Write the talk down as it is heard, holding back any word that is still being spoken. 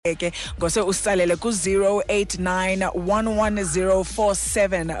ke ngose usalele ku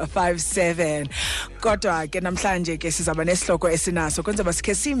 0891104757 kodwa ke namhlanje ke sizaba nesihloko esinaso kwenza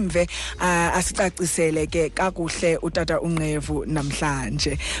basikhe simve asicacisele ke kakuhle utata uNqevu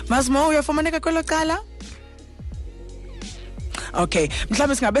namhlanje. Masimo uyafumaneka kwelo cala? Okay,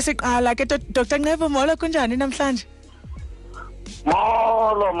 mhlawumbe singabe siqala ke Dr. Nqevu molo kunjani namhlanje?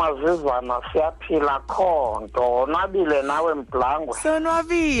 Molo mazizwana siyaphila khonto nabile nawe Mblangwe.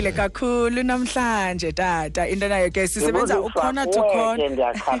 Sonwabile kakhulu namhlanje tata into nayo ke sisebenza ukhona to khona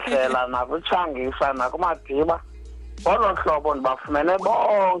ndiyakhasela nakuchangisa nakumadiba bolo hlobo ndibafumene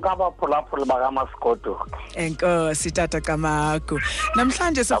bonke abaphulaphuli bakaMasigoduka. Enkosi tata Kamaku.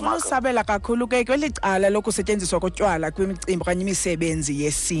 Namhlanje sifuna usabela kakhulu ke kwelicala lokusetyenziswa kotywala kwimicimbi okanye imisebenzi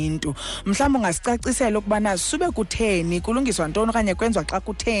yesintu. Mhlawumbe ungasicacisela ukubana sube kutheni kulungiswa ntoni okanye kwenzwa xa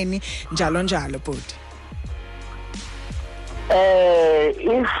kutheni njalo njalo bhuti.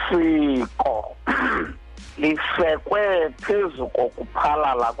 Isiko lisekwe phezu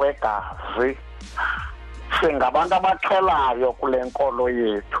kokuphalala kwegazi. Singabantu abaxhelayo kule nkolo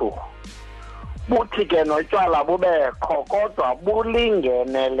yethu. Buthi ke notywala bubekho kodwa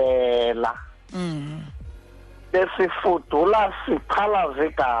bulingenelela. Besifudula siphalaza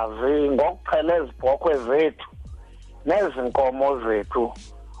igazi ngokuxhela ezibhokhwe zethu nezinkomo zethu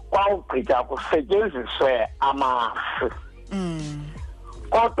kwawugqitya kusetyenziswe amasi.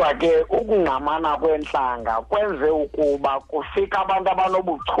 Kodwa ke ukungqamana kwentlanga kwenze ukuba kufika abantu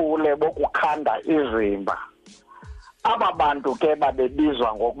abanobuchule bokukhanda izimba. Aba bantu ke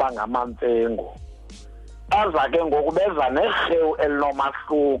babebizwa ngokuba ngaMamfengu. Baza ke ngoku beza nerhewu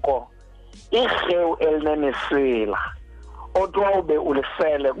elinomahluko, irhewu elinemisila. Othiwa ube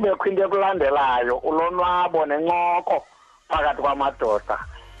ulisele kubekho into ekulandelayo ulonwabo nencoko phakathi kwamadoda.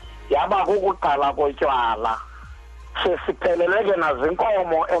 Yaba kukuqala kotywala. Sesipheleleke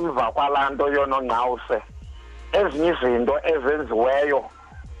nazinkomo emva kwalanto yonongqawuse. Ezinye izinto ezenziweyo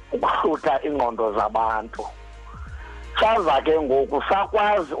ukuhlutha ingqondo zabantu. Saza ke ngoku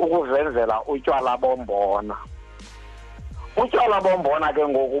sakwazi ukuzenzela utywala bombona. Utywala bombona ke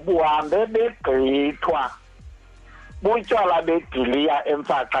ngoku buhambe begqithwa butywala bediliya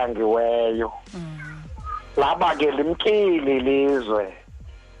emfaxangiweyo. Laba ke limkili lizwe.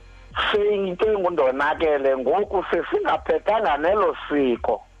 Seyintengo ndonakele ngoku sesingaphethanga nelo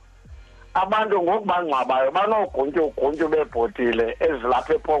siko. Abantu ngoku bangcwabayo banoguntyuguntyu bebhotile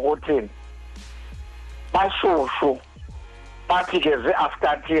ezilapha epokothini. Bashushu bathi ke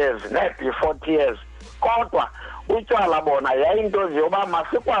after tears ne-before tears. Kodwa utywala bona yayinto nje yoba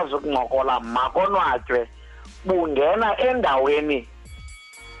masikwazi ukuncokola makonwatywe bungena endaweni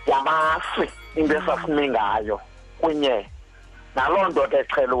yamasi into esasime ngayo kunye naloo nto ke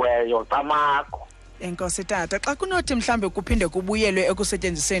xheliweyo Camakho. Enkosi tata xa kunothi mhlambe kuphinde kubuyelwe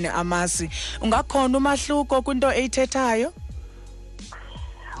ekusetyenzisweni amasi ungakhona umahluko kwinto eyithethayo?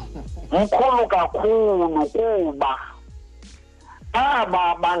 Mkhulu kakhulu kuba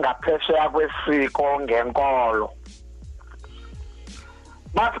aba bangaphesheya kwesiko ngenkolo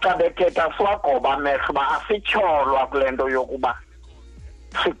bathi xa bethetha siwagoba amehlo uba asityholwa kule nto yokuba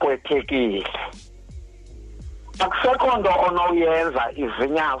sigqwethekile. Akusekho nto onoyenza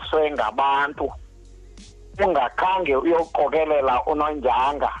izinyaswe ngabantu ungakhange uyoqokelela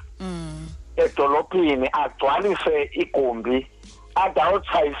unonjanga edolophini agcwalise igumbi ade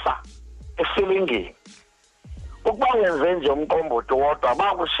awutshayisa esilingini. Ukuba wenze nje umqombothi wodwa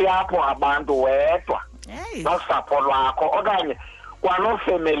bakushiya apho abantu wedwa nosapho lwakho okanye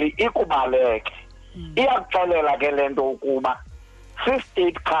kwanofemeli ikubaleke. Iyakuxelela ke le nto ukuba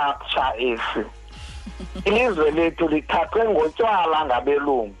si-state culture esi. Ilizwe lethu lithathwe ngotywala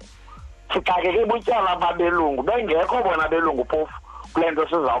ngabelungu. Sixakeke butywala babelungu bengekho bona belungu phofu kule nto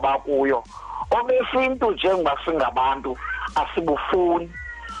sizawuba kuyo. Obesintu njengoba singabantu asibufuni.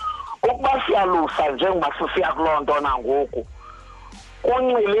 Ukuba siyalusa njengoba sisiya kuloo nto nangoku.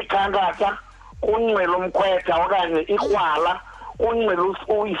 Kunxila ikhankatha, kunxila umkhwetha okanye ikrwala, kunxila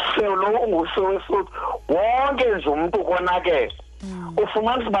uyiselo ungusewesuthu. Wonke nje umuntu konakele.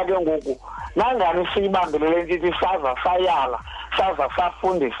 Ufumanisa uba ke ngoku nangani siyibambelele ntithi saza sayala saza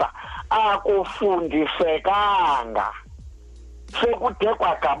safundisa akufundisekanga. Sekude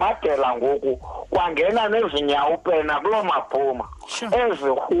kwagabadela ngoku kwangena nezinyawo pena kuloo mabhoma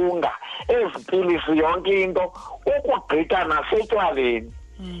ezihunga ezipilisi yonke into ukugqitha nasetywaleni.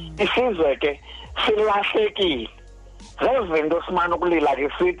 Isizwe ke silahlekile. Zezinto simane ukulila ke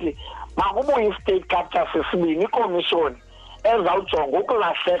sithi makubuye i-state capture sesibini ikomishoni ezawujonga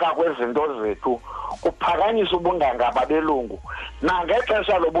ukulahleka kwezinto zethu kuphakanyiswa ubunganga babelungu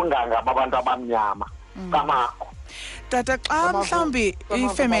nangexesha lobunganga babantu abamnyama. Camakho. Tata xa mhlawumbi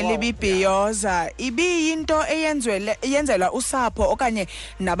ifamily ibibhiyoza ibiyinto eyenzelwa usapho okanye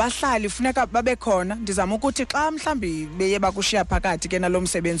nabahlali funeka babe khona. Ndizama ukuthi xa mhlawumbi beye bakushiya phakathi ke nalo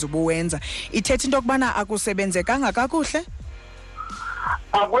msebenzi ubuwenza ithetha into okubana akusebenzekanga kakuhle.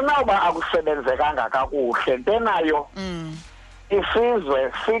 Akunawuba akusebenzekanga kakuhle ntenayo.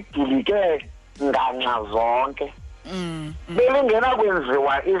 Isizwe sidilike nganxa zonke. Belingena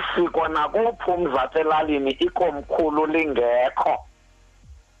kwenziwa isiko nakuphi umzantsi elalini ikomkhulu lingekho.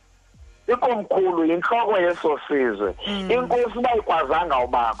 Ikomkhulu inhloko yeso sizwe. Inkosi bayikwazanga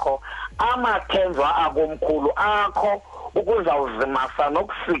ubakho amathenjwa akomkhulu akho ukuzawuzimasa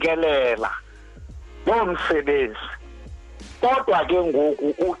nokusikelela lo msebenzi. Kodwa ke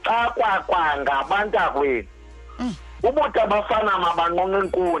ngoku uxakwa kwangabantakwethu. Ubuthi abafana mabanqonqa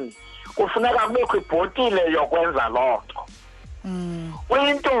inkuni kufuneka kubekho ibhotile yokwenza loo nto.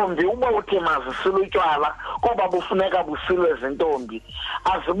 Uyintombi ube uthi mazisile utywala kuba bufuneka busilwe zintombi.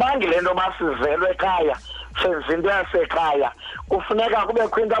 Azibangi le nto basizelwe ekhaya senza into yasekhaya. Kufuneka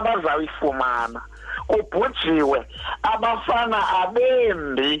kubekho into abazawuyifumana. Kubhujiwe abafana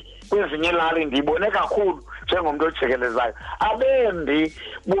abembi kwezinye ilali ndibone kakhulu njengomntu ojikelezayo. Abembi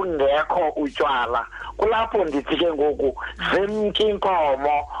bungekho utywala. Kulapho ndithi ke ngoku zemke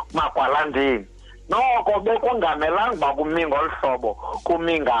inkomo magwalandini. Noko bekungamelanga uba kumi ngolu hlobo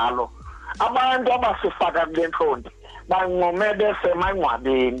kumi ngalo. Abantu abasifaka kule ntlonti bancume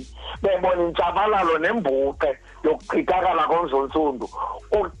besemangcwabeni bebona intshabalalo nembuqe yokuchithakala konzontsundu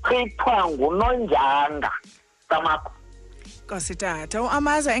uchithwa ngunonjanga tamako. Nkosi tata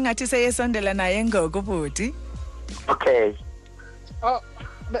uAmaza engathi seyesondela naye ngoku bhuti. Okay.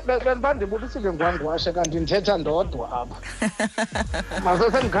 Bandibudisile ngwangwashe kanti ndithetha ndodwa apha.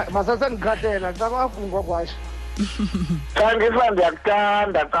 Masasendikhatela xa bafungwa kwashe. Kangisa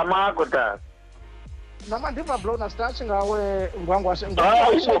ndiyakuthanda tamako tata. Nama ndiva blona starch ngawe ngwangwashe.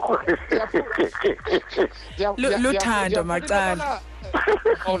 Luthando macala.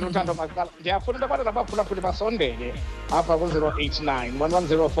 Luthando macala. Ndiyafuna into abantu abaphulaphuli basondele apha ku-089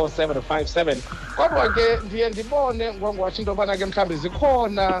 1104757. Kodwa ke ndiye ndibone ngwangwashe into yobana ke mhlawumbi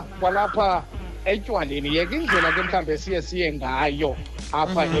zikhona kwalapha etywaleni yeke indlela ke mhlawumbi siye ngayo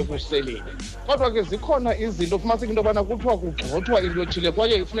apha ekuseleni. Kodwa ke zikhona izinto ufumaniseka into yobana kuthiwa kugxothwa into ethile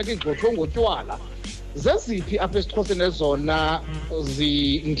kwaye kufuneka igxothwe ngotywala. Zeziphi apha esiXhoseni ezona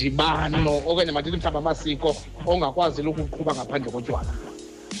zindibano okanye madithi mhlawumbi amasiko ongakwazi ukuqhuba ngaphandle kotywala?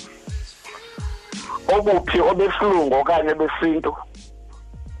 Obuphi obesilungu okanye besintu?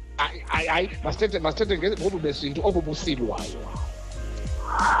 Hayi masithethe ngobu besintu obu busilwayo.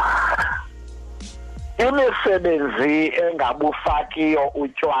 Imisebenzi engabufakiyo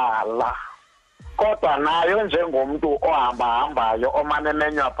utywala kodwa nayo njengomntu ohambahambayo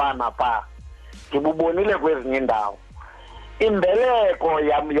omanemenywa phaa naphaa ngibubonile kwezinye indawo. Imbeleko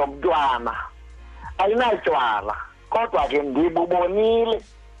yam yomntwana ayinatywala kodwa ke ndibubonile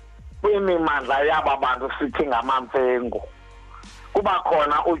kwimimandla yaba bantu sithi ngamamfengu kuba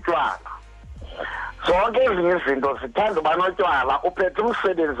khona utywala. Zonke ezinye izinto zithanda uba notywala. Uphethe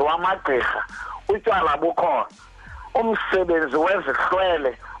umsebenzi wamagqirha utywala bukhona. Umsebenzi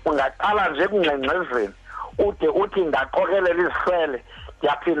wezihlwele ungaqala nje ekungxengxezeni ude uthi ndaqokelela izihlwele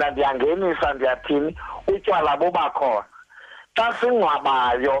ndiyaphinda ndiyangenisa ndiyathini utywala buba khona. Xa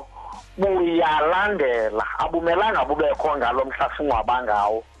singcwabayo buyalandela abumelanga bubekho ngalo mhla singcwaba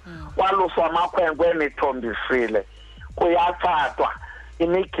ngawo. Kwaluswa amakhwenkwe enithombisile kuyathathwa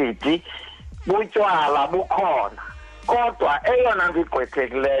imigidi butywala bukhona. Kodwa eyona nto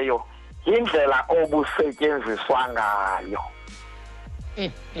igqwethekileyo yindlela obusetyenziswa ngayo.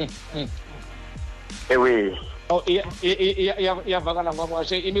 Ewe. Iyavakala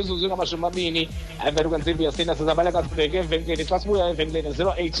ngwangwashe imizuzu engamashumi 20 emveni kwentsimbi yesine sizabaleka sibheke evenkileni. Xa sibuya evenkileni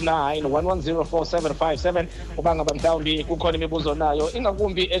 089 1104757 uba ngaba mhlawumbi kukhona imibuzo nayo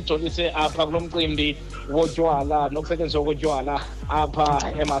ingakumbi ejolise apha kulo mcimbi wotywala nokusetyenziswa kotywala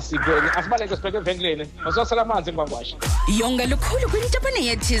apha emasikweni. Asibaleke sibheke evenkileni. Masosela amanzi ngwangwashe. Yonga lukhulu kwintapane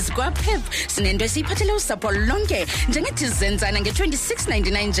yethiz kwaPep sinento esiyiphathele usapho lonke njengethiz zenzana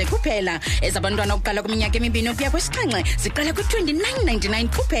nge-26.99 nje kuphela. Ezabantwana ukuqala kwiminyaka emibini ukuya kwisixhenxe ziqala kwi-29.99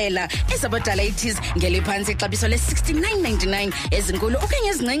 kuphela. Ezabadala ithiz ngeliphantsi ixabiso le-69.99. Ezinkulu okanye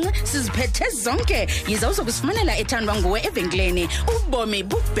ezincinci siziphethe zonke. Yiza uzokusifumanela ethandwa nguwe evenkileni. Ubomi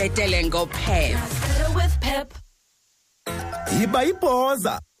bubhetele ngoPep. Yiba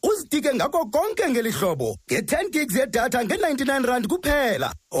ibhoza uzitike ngako konke ngelihlobo nge-10 gigs yedatha nge-99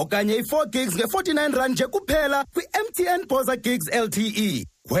 kuphela okanye i-4 gigs nge-49 nje kuphela kwi-MTN Boza Gigs LTE.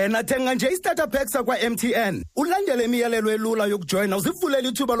 Wena thenga nje i-starter pack sakwa MTN. Ulandele imiyalelo elula yokujoyina uzivulela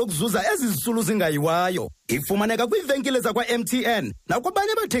ithuba lokuzuza ezizisulu zingayiwayo. Ifumaneka kwiivenkile zakwa MTN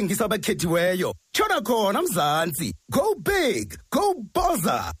nakwabanye abathengisi abakhethiweyo. Tshona khona Mzantsi. Go big, go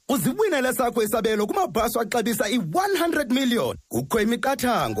boza. Uziwinele sakho isabelo kumabhaso axabisa i-100 million. Kukho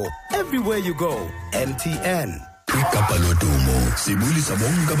imiqathango. Everywhere you go. MTN. Igabha lodumo sibulisa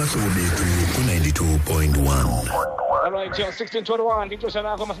bonke abahlobo bethu ku-92.1. Alright, 1621 ixesha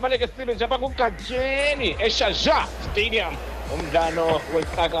lakho masibaleke sibili nje apha kuGatyeni eShaja Stadium umdlalo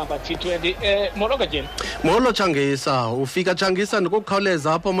weqakamba T20 molo Gatyeni. Molo Changisa, ufika Changisa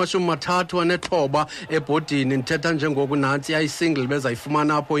ndikukhawuleza apho amashumi 39 ebhodini ndithetha njengoku nantsi ayisingle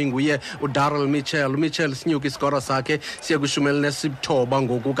bezayifumana apho inguye uDarryl Mitchell sinyuka iskora sakhe siye kwishumeli nesithoba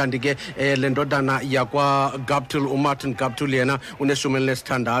ngoku kanti ke le ndodana yakwa Gaptul uMartin Gaptul yena uneshumeli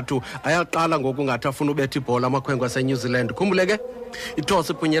nesithandathu ayaqala ngoku ngathi afuna ubetha ibhola amakhwenkwe aseNew Zealand khumbuleke ithos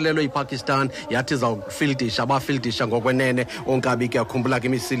iphunyelelwe iPakistan yathi zawufildisha abafildisha ngokwenene onkabi ke akhumbula ke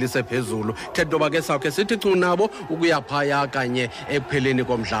imisili sephezulu thethoba ke sakhe sithi cunabo ukuya phaya kanye ekupheleni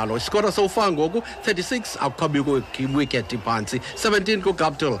komdlalo iskora sowufa ngoku 36 akukhabiko wicket iphansi 17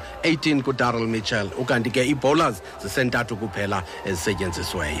 kuGaptul 18 kuDarryl Mitchell ukanti ke ibowlers zisentathu kuphela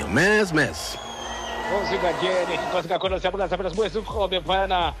ezisetyenzisweyo mes Gatyeni inkosi kakhulu siyabona sibuye sikhobe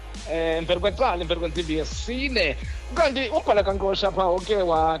phana emveli kwecala emveli kwentsimbi yesine kanti ubhala kaNkosha apha oke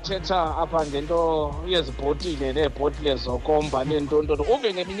wathetha apha ngento yezibhotile neebhotile zokomba nentonto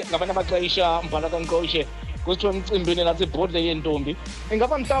uve ngamanye amaxesha mbhala kaNkosha kusithiwa emcimbini nasibhotile yentombi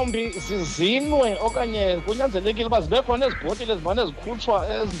ingaba mhlawumbi zizinwe okanye kunyanzelekile uba zibe khona ezibhotile ezimane zikhutshwa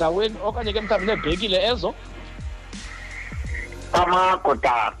ezindaweni okanye ke mhlawumbi neebhekile ezo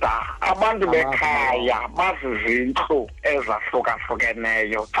Amakutata abantu bekhaya bazizintlu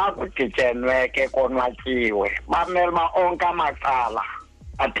ezahlukahlukeneyo xa kudityenwe ke konwatyiwe bamele ma onke amacala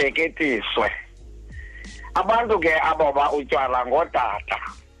ateketiswe abantu ke aboba utywala ngodata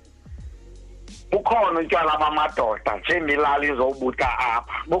bukhona utywala bamadoda njengilali izobuta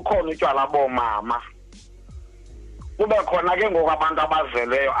apha bukhona utywala bomama kube khona ke ngoku abantu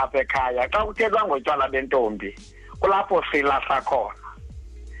abazelweyo apha ekhaya xa kuthethwa ngotywala bentombi kulapho silahla khona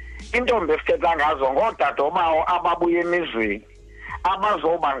intombi esithetha ngazo ngoodade obawo ababuya emizini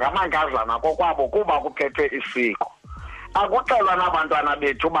abazoba ngamankazana kokwabo kuba kuphethwe isiko akuxelwa nabantwana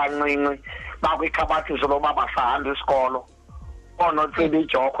bethu bancinci bakwikhabathiso loba basahamba isikolo oonotsiba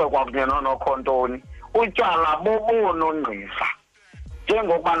ijokhwe kwakunye noonokhontoni utywala bobunongqisa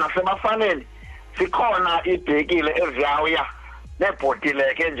njengokuba nasebafaneni zikhona ibhekile eziyawuya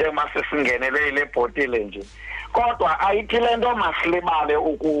nebhotile ke njengoba sesingenele ile bhotile nje kodwa ayithi le nto masilibale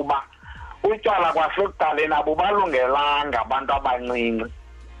ukuba utywala kwasekudaleni abubalungelanga abantu abancinci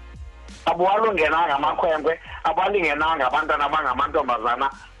abuwalungelanga amakhwenkwe abalingenanga abantwana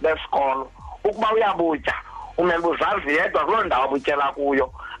abangamantombazana besikolo ukuba uyabutya umele buzazi yedwa kuloo ndawo abutyela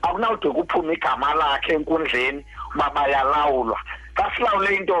kuyo akunawude kuphume igama lakhe enkundleni uba bayalawulwa xa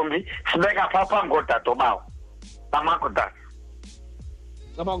silawule intombi sibeka phaa phambi koodade bawo amakudade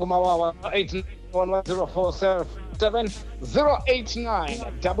Mawawa 8911047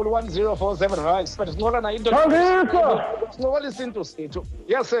 089110475 sincola na into sincola isintu sethu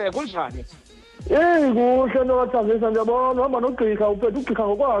yes kunjani kuhle nowathambisa ndiyabona hamba nogqirha uphethe ugqirha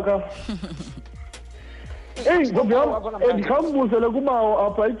ngokwakha ndikhambuzele kubawo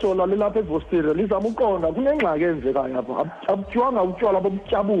apha ijola lilapha evostile lizama uqonda kunengxaki enzekayo apha abutywanga utywala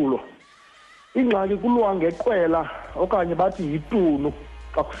bobutyabulwa ingxaki kulwa ngeqwela okanye bathi yitunu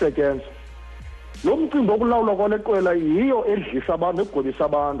xa kusetyenzwa lo mcimbi wokulawulwa kwale qwela yiyo edlisa abantu egwebisa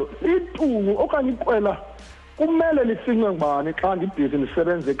abantu itunu okanye iqwela kumele lifinywe ngubani xa ndibhizi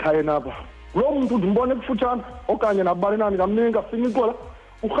ndisebenza ekhayeni apha lo muntu ndimbone kufutshane okanye nabani nani ngamningi afinye iqwela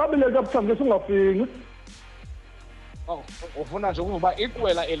urhabile ke buthambile sungafinyi ufuna nje ukuba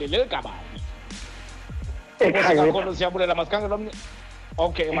iqwela eli leligabani ekhaya kakhulu siyabulela masikhange lomnye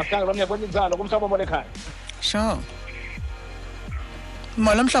okay masikhange lomnye kwenye inzalo kumhlobo mole ekhaya sure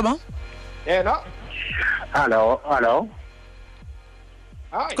molo mhlobo yena Hello.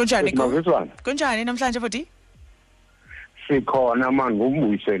 hayi kunjani namhlanje futhi Sikhona manje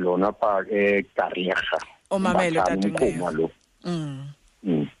umbuyise lona pha eGariga. Omamele tata lo.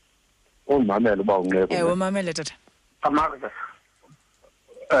 Omamele ba unqeko. Omamele tata. Amaza.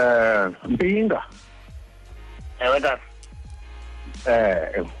 Mpinga. Tata.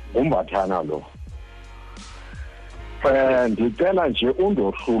 Umbathana lo. Ndicela nje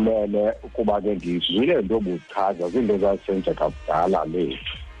undohlulele ukuba ke ndizwile into obuchaza zinto zasenzeka kudala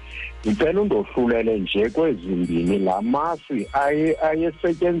lethu Ngicela undohlulele nje kwezimbini lamasi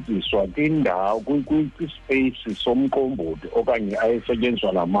ayesetyenziswa kwindawo kwi-space somqombothi okanye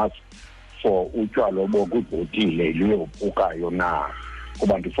ayesetyenziswa lamasi for utywala obokwibhotile liyobukayo na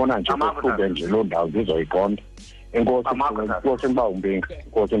kuba ndifuna nje kuhlube nje loo ndawo ndizoyiqonda. Enkosi mba umpinka.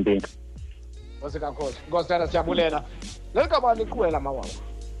 Enkosi mpinka. Nkosi kakhulu. Nkosi tata siyabulela. Lelika liqwela mawawa.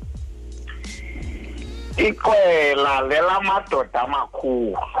 Iqwela lelamadoda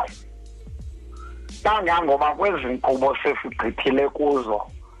amakhulu. Kangangoba kwezi nkqubo sesigqithile kuzo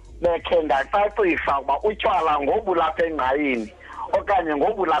bekhe ndacacisa ukuba utywala ngobulapha engqayini okanye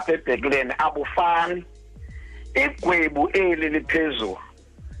ngobulapha ebhekleni abufani. Igwebu eli liphezulu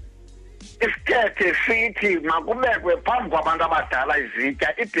isithethe sithi makubekwe phambi kwabantu abadala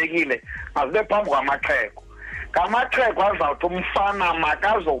izitya, ibhekile mazibe phambi kwamaxhego. Ngamaxhego azawuthi umfana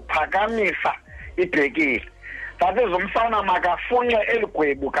makazowuphakamisa ibhekile. That is umfana makafunye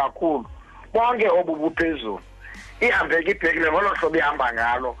eligwebu kakhulu bonke obu buphezulu ihambe ke ibhekile ngolo hlobo ihamba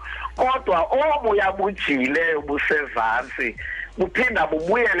ngalo, kodwa obuya bujile busezantsi buphinda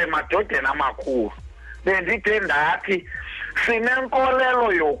bubuyele emadodeni amakhulu. Bendithe ndathi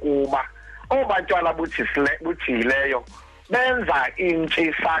sinenkolelo yokuba obatywala bujileyo benza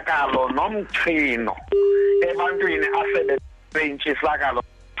intshisakalo nomchino ebantwini asebeintshisakalo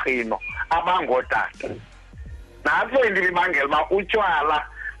nomchino abangootata. Naso into ibangela uba utywala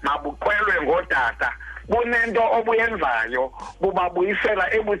mabuqwelwe ngootata bunento obuyenzayo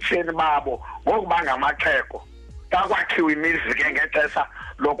bubabuyisela ebutsheni babo ngokuba ngamaxhego. Xa kwakhiwa imizi ke ngexesha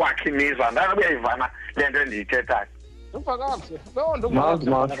lokwakha imizi andake uyayivana le nto endiyithethayo.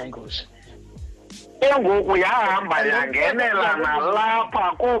 Engoku yahamba yangenela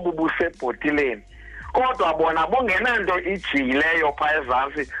nalapha kobu busebhotileni, kodwa bona bungenanto ijiyileyo phaa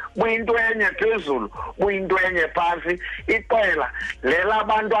ezantsi, buyinto enye phezulu buyinto enye phantsi. Iqwela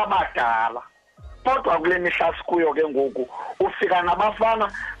lelabantu abadala, kodwa kule mihla sikuyo ke ngoku ufika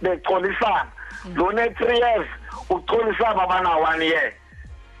nabafana becolisana. Lo ne-3 years ucolisana abana-1 year,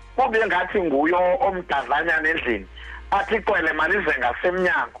 kube ngathi nguyo omdadlanyana endlini athi iqwele malize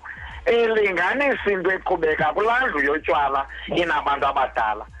ngasemnyango elinganisa into eqhubeka kulaa ndlu yotywala inabantu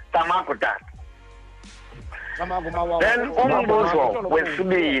abadala. Tamakutata. Then umbuzo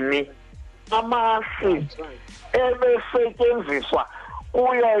wesibini, amasi ebesetyenziswa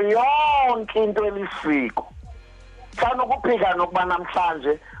kuyo yonke into elisiko. Xana ukuphika nokuba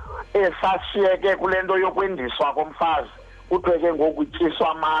namhlanje esashiyeke kule nto yokwendiswa komfazi kuthiwe ke ngoku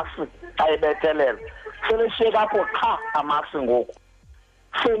utyiswa amasi xa ebethelela, seleshiyeka apho qha amasi ngoku.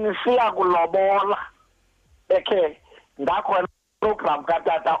 Senisiya kulobola ekhe ndakhona program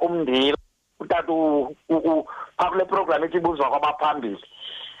katata umndila utata phaa kule program ethi ibuzwa kwabaphambili.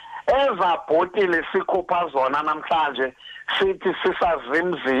 Eza bhotile sikhupha zona namhlanje sithi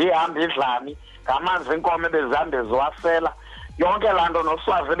sisazimzi ihamba idlani ngamanzi inkomo ebezihambe ziwasela, yonke laa nto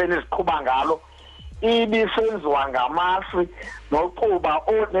noswazi ebeniziqhuba ngalo ibisenziwa ngamasi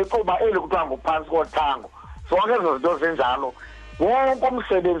necuba eli kuthiwa nguphantsi kothango. Zonke ezo zinto zinjalo, wonke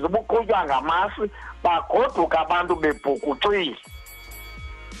umsebenzi buqhutywa ngamasi, bagoduka abantu bebhukucile.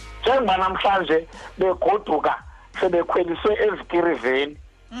 Njengoba namhlanje begoduka sebekhweliswe ezikiriveni,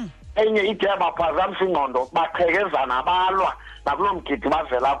 enye ide yabaphazamisa ingqondo baqhekezana balwa nakuloo mgidi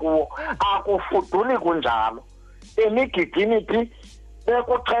bavela kuwo. Akufuduli kunjalo. Emigidini phi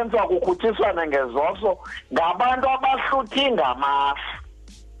bekuxhentswa kukhutshiswana ngezoso ngabantu abahluthi ngamasi.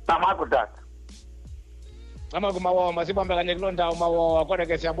 Tamakutata. Mawawa masibambe kanye kuloo ndawo mawawa, kodwa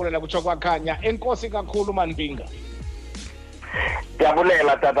ke siyabulela kutsho kwakhanya. Enkosi kakhulu Manipinga.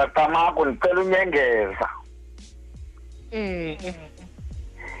 Ndiyabulela tata Tamako, ndicela unyengeza.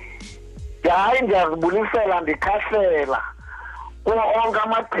 Hayi, ndiyazibulisela ndikhahlela kuwo onke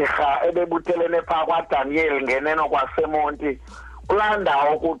amagqirha ebebuthelene phaa kwaDaniel ngeneno kwaseMonti kulaa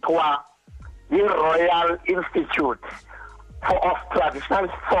ndawo kuthiwa yi-Royal Institute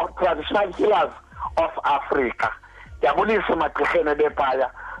for Traditional Healers of Africa. Ndiyabulisa emagqirheni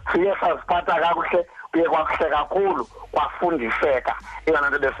bephaya, siye saziphatha kakuhle, kuye kwakuhle kakhulu, kwafundiseka eyona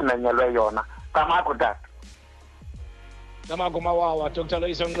nto besimenyelwe yona. Tamakutata. Namako mawawa, Dr.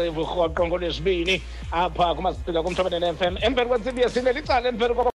 Loyiso Ngcevu rhoqo ngoLwesibini apha kumazipila kumthobeni FM. Emveni kwentsimbi yesine licala emveni